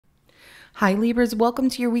Hi Libras, welcome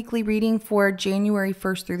to your weekly reading for January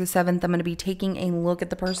 1st through the 7th. I'm going to be taking a look at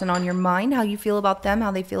the person on your mind, how you feel about them, how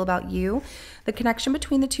they feel about you, the connection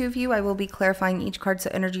between the two of you. I will be clarifying each card so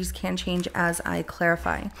energies can change as I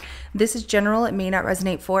clarify. This is general. It may not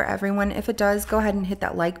resonate for everyone. If it does, go ahead and hit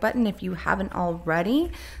that like button. If you haven't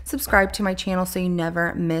already, subscribe to my channel so you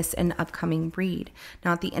never miss an upcoming read.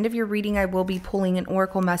 Now at the end of your reading, I will be pulling an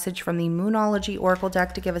oracle message from the Moonology Oracle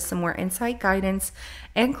deck to give us some more insight, guidance,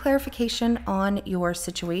 and clarification on your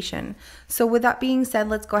situation. So with that being said,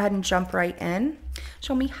 let's go ahead and jump right in.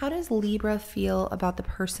 Show me, how does Libra feel about the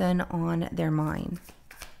person on their mind?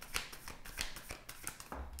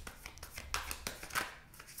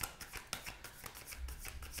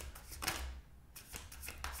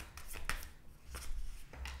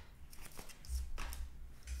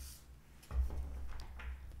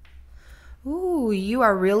 Ooh, you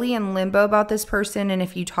are really in limbo about this person, and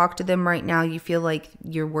if you talk to them right now, you feel like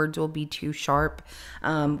your words will be too sharp,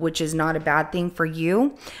 which is not a bad thing for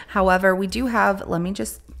you. However, we do have, let me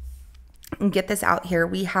just get this out here.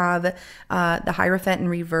 We have the Hierophant in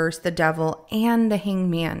reverse, the Devil, and the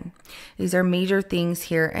Hangman. These are major things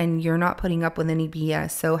here, and you're not putting up with any BS.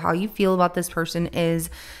 So how you feel about this person is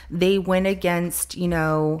they went against,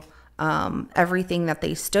 everything that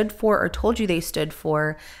they stood for or told you they stood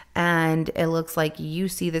for, and it looks like you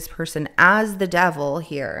see this person as the devil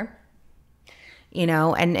here,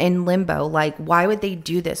 and in limbo. Like, why would they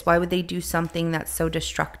do this? Why would they do something that's so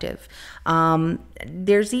destructive?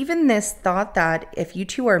 There's even this thought that if you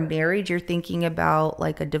two are married, you're thinking about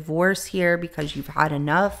like a divorce here because you've had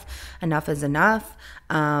enough. Enough is enough.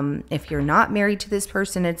 If you're not married to this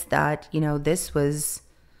person, it's that,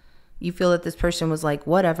 you feel that this person was like,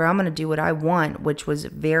 whatever, I'm going to do what I want, which was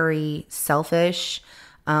very selfish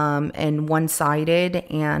and one-sided.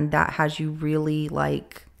 And that has you really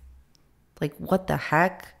like, what the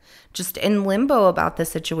heck? Just in limbo about the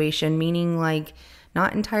situation, meaning like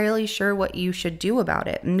not entirely sure what you should do about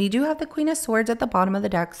it. And we do have the Queen of Swords at the bottom of the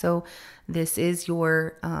deck. So this is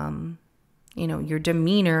your, your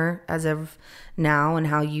demeanor as of now and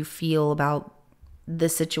how you feel about the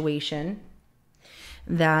situation.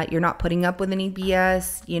 That you're not putting up with any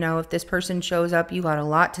BS. If this person shows up, you got a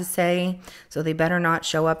lot to say, so they better not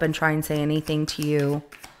show up and try and say anything to you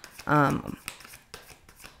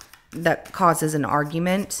that causes an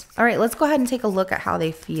argument. All right, let's go ahead and take a look at how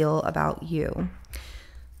they feel about you.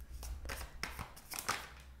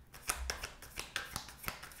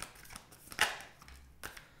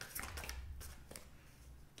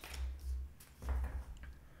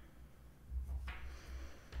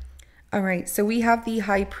 All right, so we have the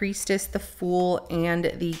High Priestess, the Fool,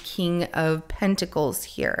 and the King of Pentacles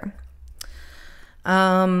here. They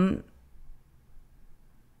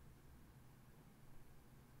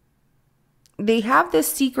have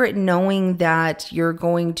this secret knowing that you're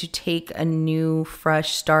going to take a new,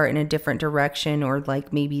 fresh start in a different direction, or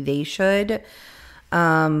like maybe they should.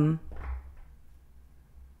 Okay,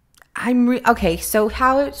 so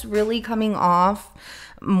how it's really coming off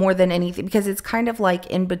more than anything, because it's kind of like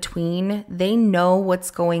in between. They know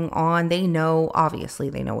what's going on.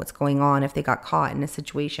 Obviously they know what's going on if they got caught in a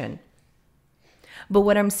situation. But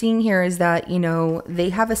what I'm seeing here is that, they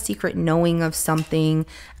have a secret knowing of something,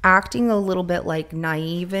 acting a little bit like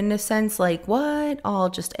naive in a sense, like what?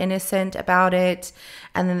 All just innocent about it.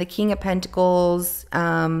 And then the King of Pentacles,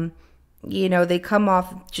 they come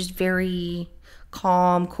off just very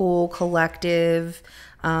calm, cool, collective,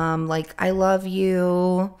 like I love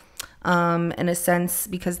you, in a sense,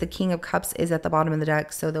 because the King of Cups is at the bottom of the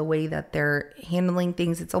deck. So the way that they're handling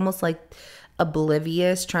things, it's almost like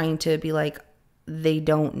oblivious, trying to be like, they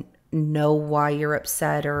don't know why you're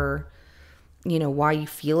upset or, why you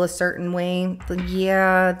feel a certain way.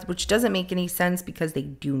 Yeah, which doesn't make any sense because they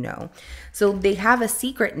do know. So they have a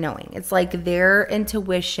secret knowing. It's like their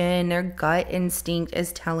intuition, their gut instinct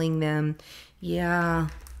is telling them, yeah,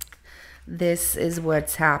 this is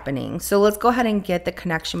what's happening. So let's go ahead and get the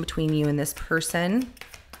connection between you and this person.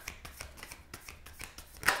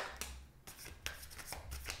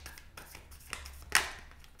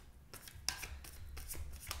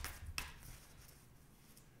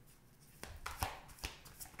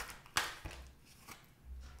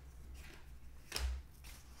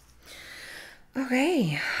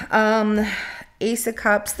 Okay. Ace of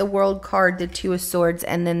Cups, the World card, the Two of Swords,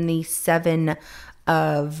 and then the Seven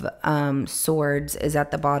of Swords is at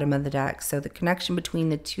the bottom of the deck. So the connection between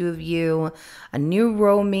the two of you, a new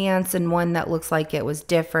romance, and one that looks like it was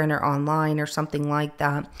different or online or something like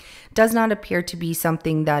that, does not appear to be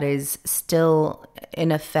something that is still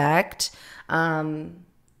in effect.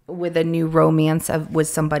 with a new romance with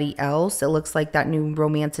somebody else. It looks like that new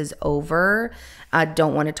romance is over. I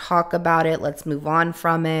don't want to talk about it. Let's move on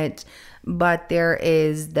from it. But there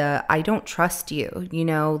is the I don't trust you, you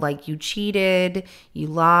know, like you cheated, you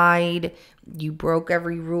lied, you broke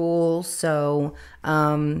every rule. So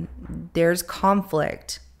there's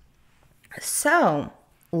conflict. So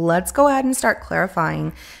let's go ahead and start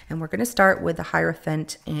clarifying. And we're going to start with the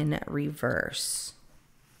Hierophant in reverse.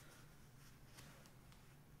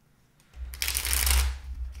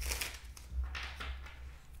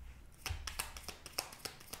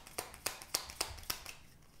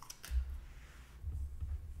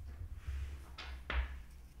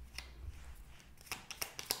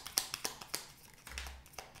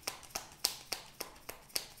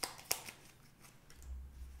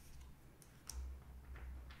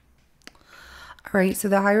 All right, so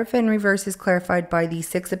the Hierophant in reverse is clarified by the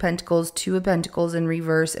Six of Pentacles, Two of Pentacles in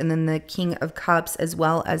reverse, and then the King of Cups, as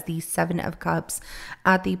well as the Seven of Cups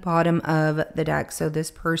at the bottom of the deck. So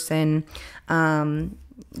this person,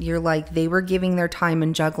 you're like, they were giving their time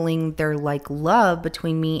and juggling their like love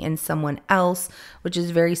between me and someone else, which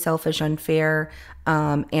is very selfish, unfair,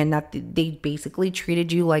 and that they basically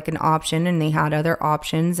treated you like an option, and they had other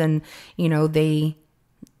options, and you know, they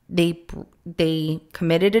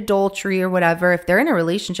committed adultery or whatever. If they're in a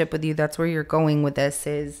relationship with you, that's where you're going with this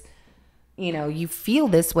is, you know, you feel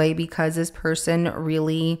this way because this person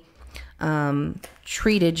really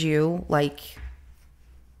treated you like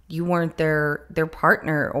you weren't their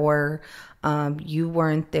partner, or you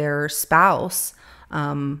weren't their spouse.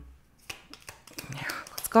 Let's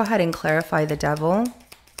go ahead and clarify the Devil.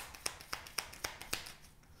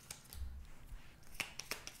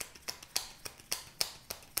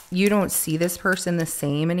 You don't see this person the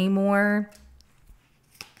same anymore.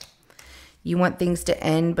 You want things to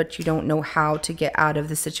end, but you don't know how to get out of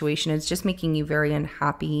the situation. It's just making you very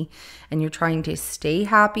unhappy, and you're trying to stay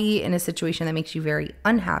happy in a situation that makes you very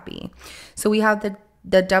unhappy. So we have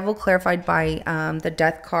the Devil clarified by the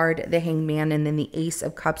Death card, the Hangman, and then the Ace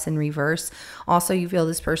of Cups in reverse. Also, you feel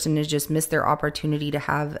this person has just missed their opportunity to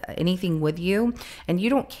have anything with you, and you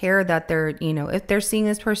don't care that they're, you know, if they're seeing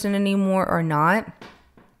this person anymore or not.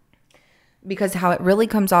 Because how it really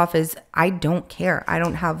comes off is, I don't care. I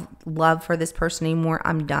don't have love for this person anymore.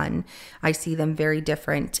 I'm done. I see them very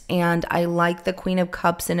different. And I like the Queen of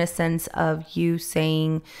Cups in a sense of you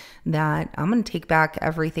saying that I'm going to take back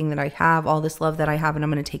everything that I have, all this love that I have, and I'm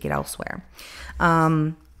going to take it elsewhere.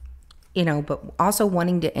 You know, but also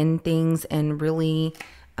wanting to end things and really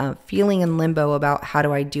feeling in limbo about how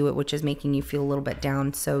do I do it, which is making you feel a little bit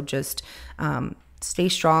down. So just stay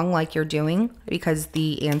strong like you're doing, because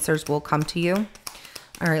the answers will come to you.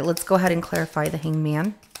 All right, let's go ahead and clarify the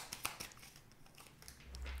Hangman.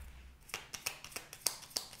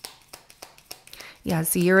 Yeah,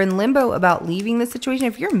 so you're in limbo about leaving the situation.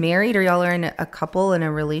 If you're married or y'all are in a couple in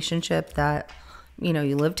a relationship that, you know,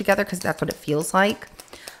 you live together, because that's what it feels like.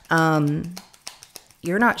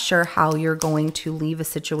 You're not sure how you're going to leave a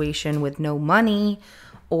situation with no money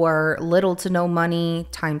or little to no money.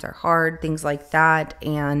 Times are hard, things like that.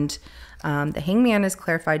 And the Hangman is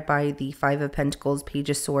clarified by the Five of Pentacles, Page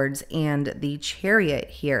of Swords, and the Chariot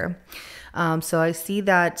here. So I see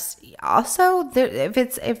that also there, if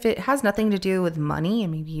it has nothing to do with money,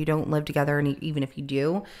 and maybe you don't live together, and even if you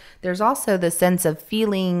do, there's also the sense of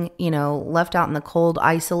feeling, you know, left out in the cold,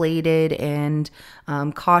 isolated, and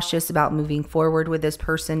cautious about moving forward with this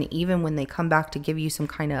person, even when they come back to give you some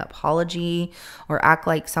kind of apology or act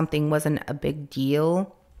like something wasn't a big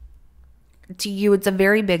deal. To you, it's a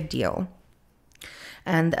very big deal.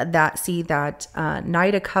 And that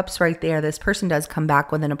Knight of Cups right there, this person does come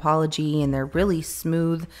back with an apology, and they're really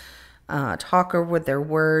smooth talker with their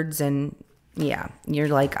words. And yeah, you're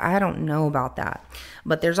like, I don't know about that.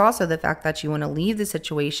 But there's also the fact that you want to leave the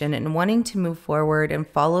situation and wanting to move forward and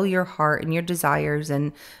follow your heart and your desires,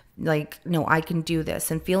 and like, no, I can do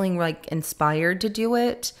this, and feeling like inspired to do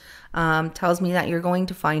it. Tells me that you're going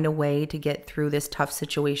to find a way to get through this tough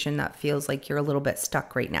situation that feels like you're a little bit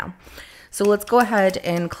stuck right now. So let's go ahead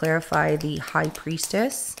and clarify the High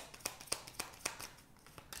Priestess.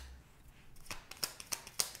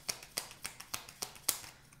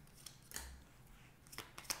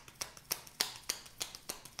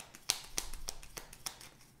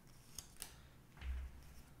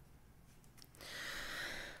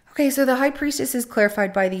 Okay, so the High Priestess is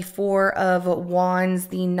clarified by the Four of Wands,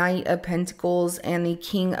 the Knight of Pentacles, and the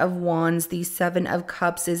King of Wands. The Seven of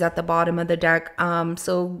Cups is at the bottom of the deck.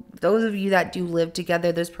 So those of you that do live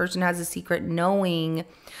together, this person has a secret knowing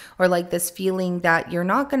or like this feeling that you're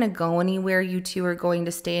not going to go anywhere. You two are going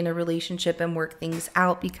to stay in a relationship and work things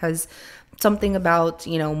out because something about,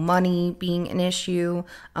 you know, money being an issue.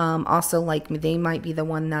 Also, like they might be the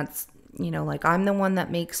one that's, you know, like I'm the one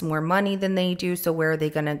that makes more money than they do, so where are they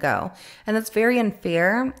going to go? And that's very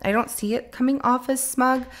unfair. I don't see it coming off as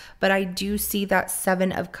smug, but I do see that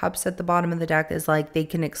Seven of Cups at the bottom of the deck is like they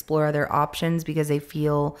can explore other options because they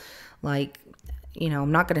feel like, you know,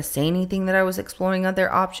 I'm not going to say anything that I was exploring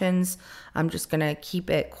other options. I'm just going to keep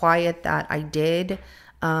it quiet that I did.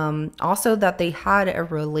 Also that they had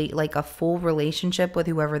a full relationship with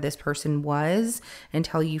whoever this person was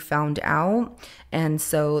until you found out. And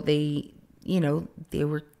so they, you know, they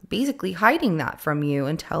were basically hiding that from you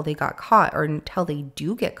until they got caught or until they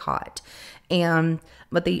do get caught.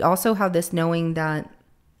 But they also have this knowing that,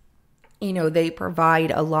 you know, they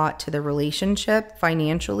provide a lot to the relationship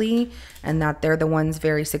financially and that they're the ones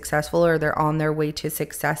very successful or they're on their way to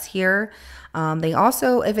success here. They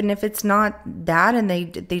also, even if it's not that and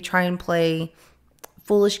they try and play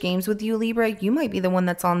foolish games with you, Libra, you might be the one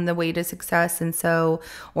that's on the way to success. And so,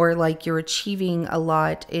 or like you're achieving a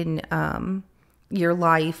lot in your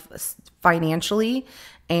life financially.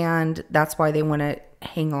 And that's why they want to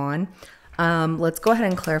hang on. Let's go ahead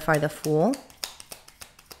and clarify the Fool.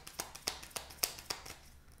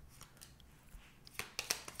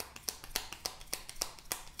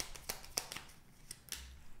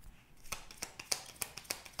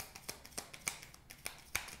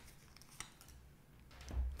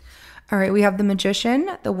 All right, we have the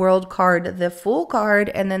Magician, the World card, the Fool card,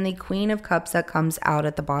 and then the Queen of Cups that comes out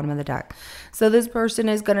at the bottom of the deck. So this person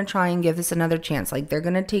is going to try and give this another chance. Like they're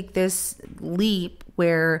going to take this leap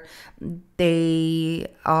where they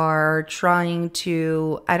are trying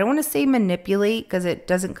to, I don't want to say manipulate because it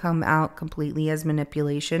doesn't come out completely as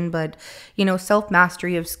manipulation, but, you know,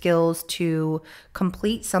 self-mastery of skills to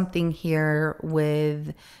complete something here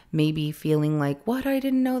with maybe feeling like, what, I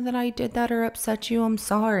didn't know that I did that or upset you, I'm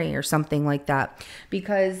sorry, or something like that.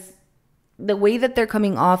 Because the way that they're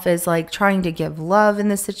coming off is like trying to give love in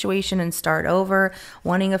this situation and start over,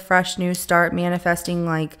 wanting a fresh new start, manifesting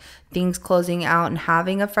like things closing out and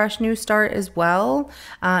having a fresh new start as well.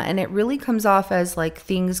 And it really comes off as like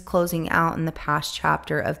things closing out in the past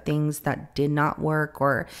chapter of things that did not work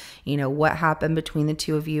or, you know, what happened between the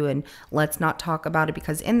two of you. And let's not talk about it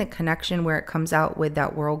because in the connection where it comes out with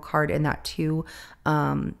that World card and that Two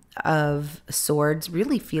of Swords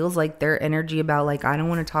really feels like their energy about like, I don't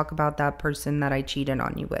want to talk about that person that I cheated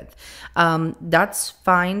on you with. That's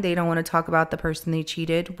fine. They don't want to talk about the person they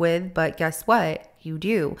cheated with, but guess what? You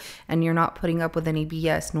do. And you're not putting up with any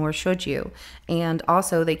BS, nor should you. And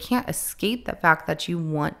also they can't escape the fact that you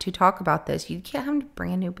want to talk about this. You can't have a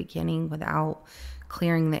brand new beginning without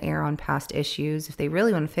clearing the air on past issues. If they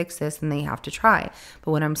really want to fix this, then they have to try.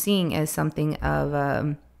 But what I'm seeing is something of,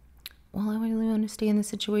 well, I really want to stay in this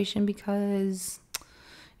situation because,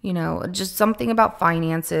 you know, just something about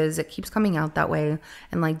finances. It keeps coming out that way.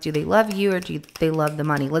 And like, do they love you or do they love the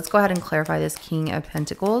money? Let's go ahead and clarify this King of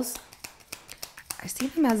Pentacles. I see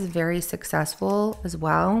them as very successful as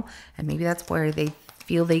well. And maybe that's where they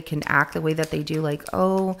feel they can act the way that they do. Like,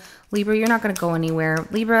 oh, Libra, you're not going to go anywhere.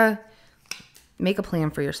 Libra, make a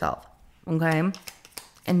plan for yourself. Okay.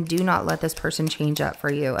 And do not let this person change up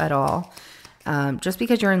for you at all. Just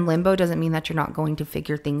because you're in limbo doesn't mean that you're not going to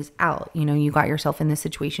figure things out. You know, you got yourself in this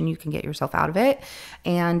situation, you can get yourself out of it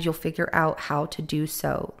and you'll figure out how to do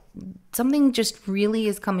so. Something just really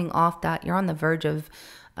is coming off that you're on the verge of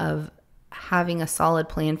having a solid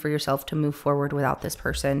plan for yourself to move forward without this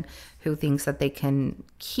person who thinks that they can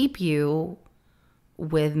keep you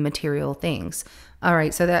with material things. All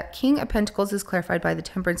right, so that King of Pentacles is clarified by the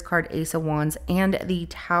Temperance card, Ace of Wands, and the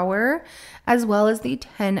Tower, as well as the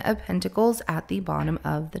 10 of Pentacles at the bottom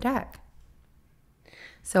of the deck.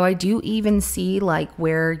 So I do even see like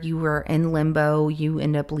where you were in limbo, you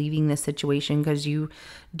end up leaving this situation because you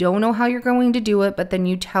don't know how you're going to do it, but then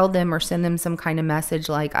you tell them or send them some kind of message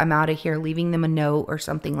like, I'm out of here, leaving them a note or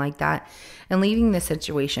something like that, and leaving this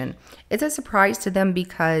situation. It's a surprise to them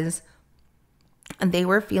because they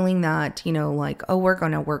were feeling that, you know, like, oh, we're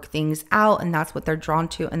going to work things out, and that's what they're drawn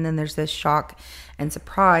to. And then there's this shock and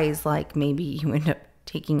surprise, like maybe you end up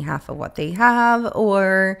taking half of what they have,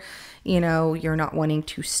 or, you know, you're not wanting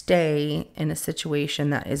to stay in a situation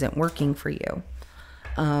that isn't working for you.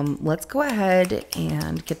 Let's go ahead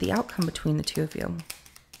and get the outcome between the two of you.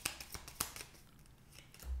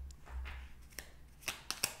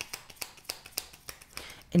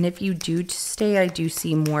 And if you do stay, I do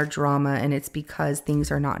see more drama, and it's because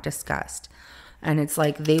things are not discussed. And it's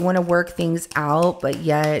like they want to work things out, but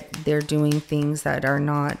yet they're doing things that are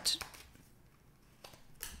not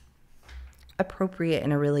appropriate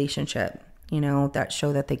in a relationship, you know, that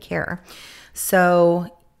show that they care.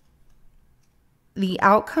 So the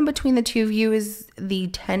outcome between the two of you is the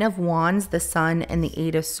 10 of Wands, the Sun, and the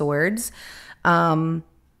 8 of Swords.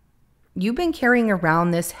 You've been carrying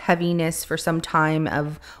around this heaviness for some time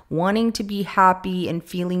of wanting to be happy and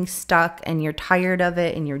feeling stuck, and you're tired of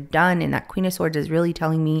it and you're done. And that Queen of Swords is really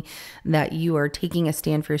telling me that you are taking a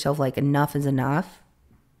stand for yourself, like enough is enough.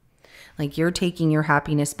 Like you're taking your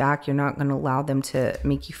happiness back. You're not going to allow them to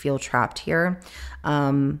make you feel trapped here.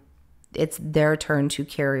 It's their turn to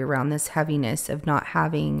carry around this heaviness of not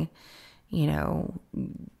having, you know,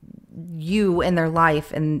 you in their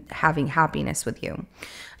life and having happiness with you.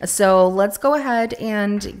 So let's go ahead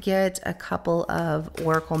and get a couple of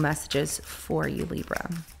oracle messages for you, Libra.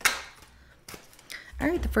 All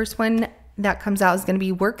right, the first one that comes out is going to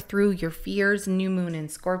be work through your fears, new moon in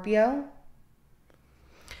Scorpio.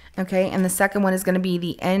 Okay, and the second one is going to be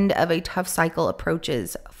the end of a tough cycle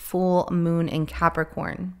approaches, full moon in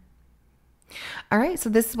Capricorn. All right, so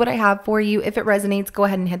this is what I have for you. If it resonates, go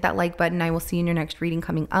ahead and hit that like button. I will see you in your next reading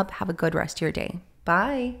coming up. Have a good rest of your day.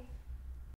 Bye.